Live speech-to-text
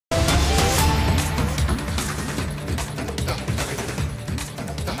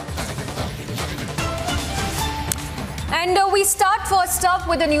And we start first up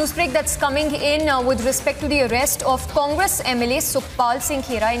with the news break that's coming in with respect to the arrest of Congress MLA Sukhpal Singh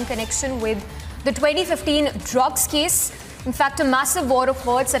Khaira in connection with the 2015 drugs case. In fact, a massive war of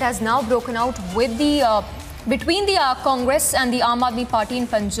words that has now broken out with between the Congress and the Aam Aadmi Party in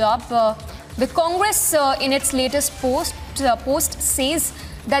Punjab. The Congress, in its latest post says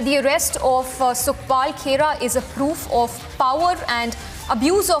that the arrest of Sukhpal Khaira is a proof of power and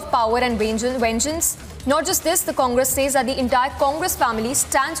abuse of power and vengeance. Not just this, the Congress says that the entire Congress family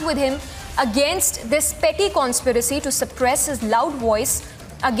stands with him against this petty conspiracy to suppress his loud voice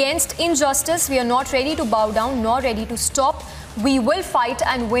against injustice. We are not ready to bow down, nor ready to stop. We will fight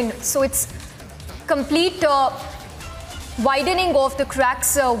and win. So it's complete widening of the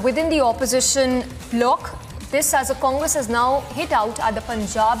cracks within the opposition bloc. This, as a Congress has now hit out at the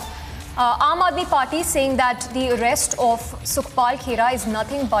Punjab Aam Aadmi Party, saying that the arrest of Sukhpal Khaira is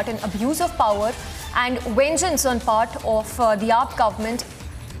nothing but an abuse of power and vengeance on part of the AAP government.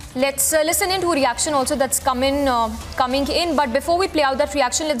 Let's listen into a reaction also that's coming in. But before we play out that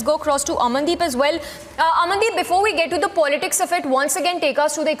reaction, let's go across to Amandeep as well. Amandeep, before we get to the politics of it, once again take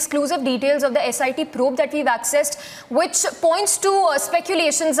us to the exclusive details of the SIT probe that we've accessed, which points to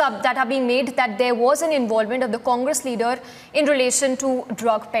speculations that are being made that there was an involvement of the Congress leader in relation to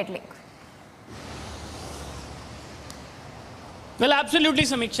drug peddling. Well, absolutely,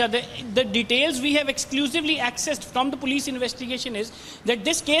 Samiksha. The details we have exclusively accessed from the police investigation is that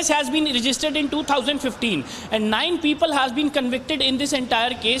this case has been registered in 2015 and 9 people have been convicted in this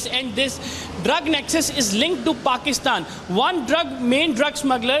entire case, and this drug nexus is linked to Pakistan. One main drug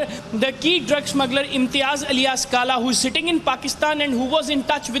smuggler, the key drug smuggler Imtiaz alias Kala, who is sitting in Pakistan and who was in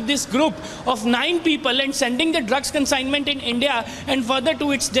touch with this group of 9 people and sending the drugs consignment in India and further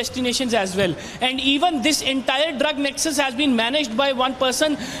to its destinations as well. And even this entire drug nexus has been managed by one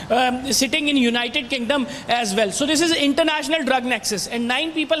person sitting in United Kingdom as well. So this is international drug nexus, and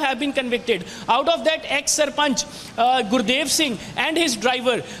 9 people have been convicted. Out of that, ex-Sarpanch Gurdev Singh and his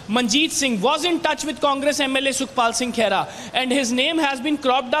driver Manjeet Singh was in touch with Congress MLA Sukhpal Singh Khaira, and his name has been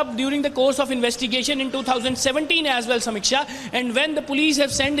cropped up during the course of investigation in 2017 as well, Samiksha. And when the police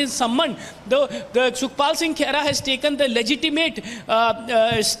have sent his summon, the Sukhpal Singh Khaira has taken the legitimate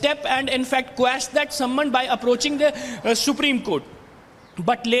step and in fact quashed that summon by approaching the Supreme Court.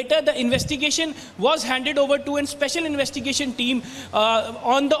 But later the investigation was handed over to a special investigation team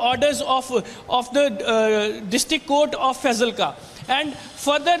on the orders of the District Court of Fazilka. And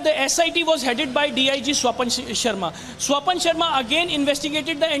further, the SIT was headed by DIG Swapan Sharma. Swapan Sharma again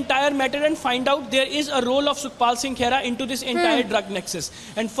investigated the entire matter and find out there is a role of Sukhpal Singh Khaira into this entire drug nexus.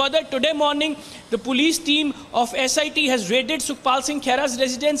 And further, today morning, the police team of SIT has raided Sukhpal Singh Khaira's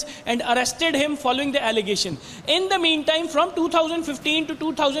residence and arrested him following the allegation. In the meantime, from 2015 to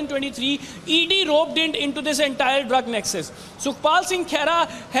 2023, ED roped into this entire drug nexus. Sukhpal Singh Khaira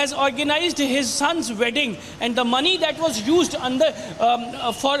has organized his son's wedding, and the money that was used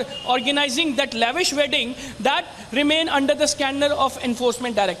for organizing that lavish wedding, that remain under the scanner of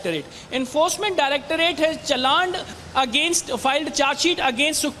Enforcement Directorate. Enforcement Directorate has filed charge sheet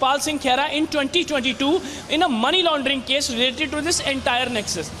against Sukhpal Singh Khaira in 2022 in a money laundering case related to this entire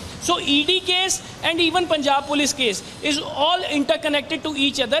nexus. So ED case and even Punjab Police case is all interconnected to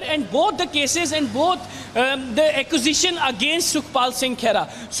each other, and both the cases and both the accusation against Sukhpal Singh Khaira.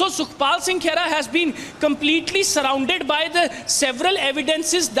 So Sukhpal Singh Khaira has been completely surrounded by the several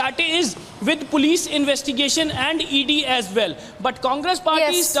evidences that is with police investigation and ED as well. But Congress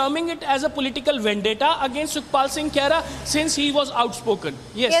party is terming it as a political vendetta against Sukhpal Singh Khaira since he was outspoken.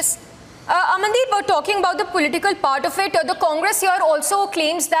 Yes. Amandeep, talking about the political part of it, the Congress here also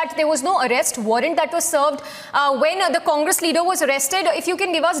claims that there was no arrest warrant that was served when the Congress leader was arrested. If you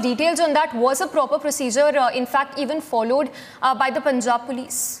can give us details on that, was a proper procedure in fact even followed by the Punjab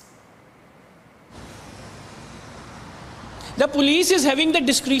Police? The police is having the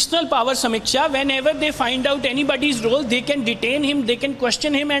discretional power, Samiksha. Whenever they find out anybody's role, they can detain him, they can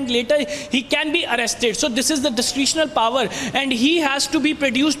question him, and later he can be arrested. So this is the discretional power, and he has to be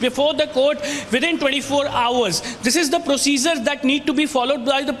produced before the court within 24 hours. This is the procedure that need to be followed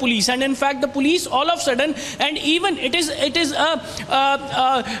by the police. And in fact, the police all of a sudden, and even it is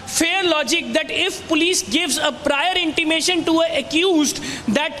a fair logic that if police gives a prior intimation to an accused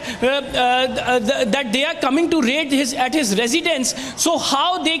that that they are coming to raid at his residence, residence. So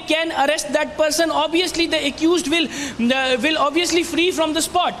how they can arrest that person? Obviously the accused will obviously free from the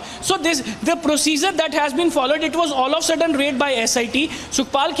spot. So the procedure that has been followed, it was all of a sudden raid by SIT.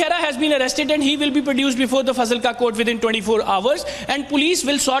 Sukhpal Khaira has been arrested and he will be produced before the Fazilka court within 24 hours, and police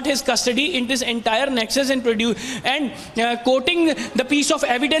will sought his custody in this entire nexus and quoting the piece of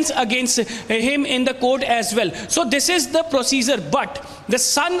evidence against him in the court as well. So this is the procedure. But the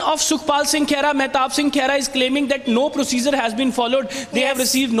son of Sukhpal Singh Khaira, Mehtab Singh Khaira, is claiming that no procedure has been followed. They have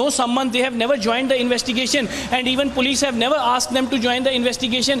received no summons. They have never joined the investigation, and even police have never asked them to join the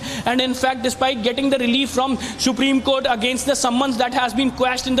investigation. And in fact, despite getting the relief from Supreme Court against the summons that has been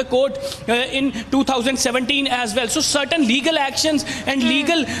quashed in the court in 2017 as well. So certain legal actions and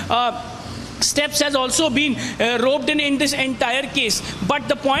legal steps has also been roped in this entire case. But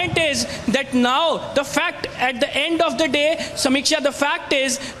the point is that now the fact at the end of the day, Samiksha, the fact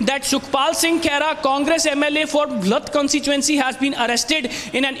is that Sukhpal Singh Khaira, Congress MLA for Blunt constituency, has been arrested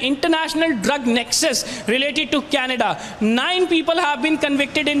in an international drug nexus related to Canada. 9 people have been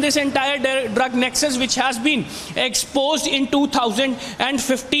convicted in this entire drug nexus, which has been exposed in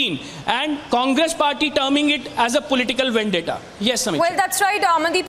 2015, and Congress party terming it as a political vendetta. Yes, Samiksha. Well, that's right, Amandeep.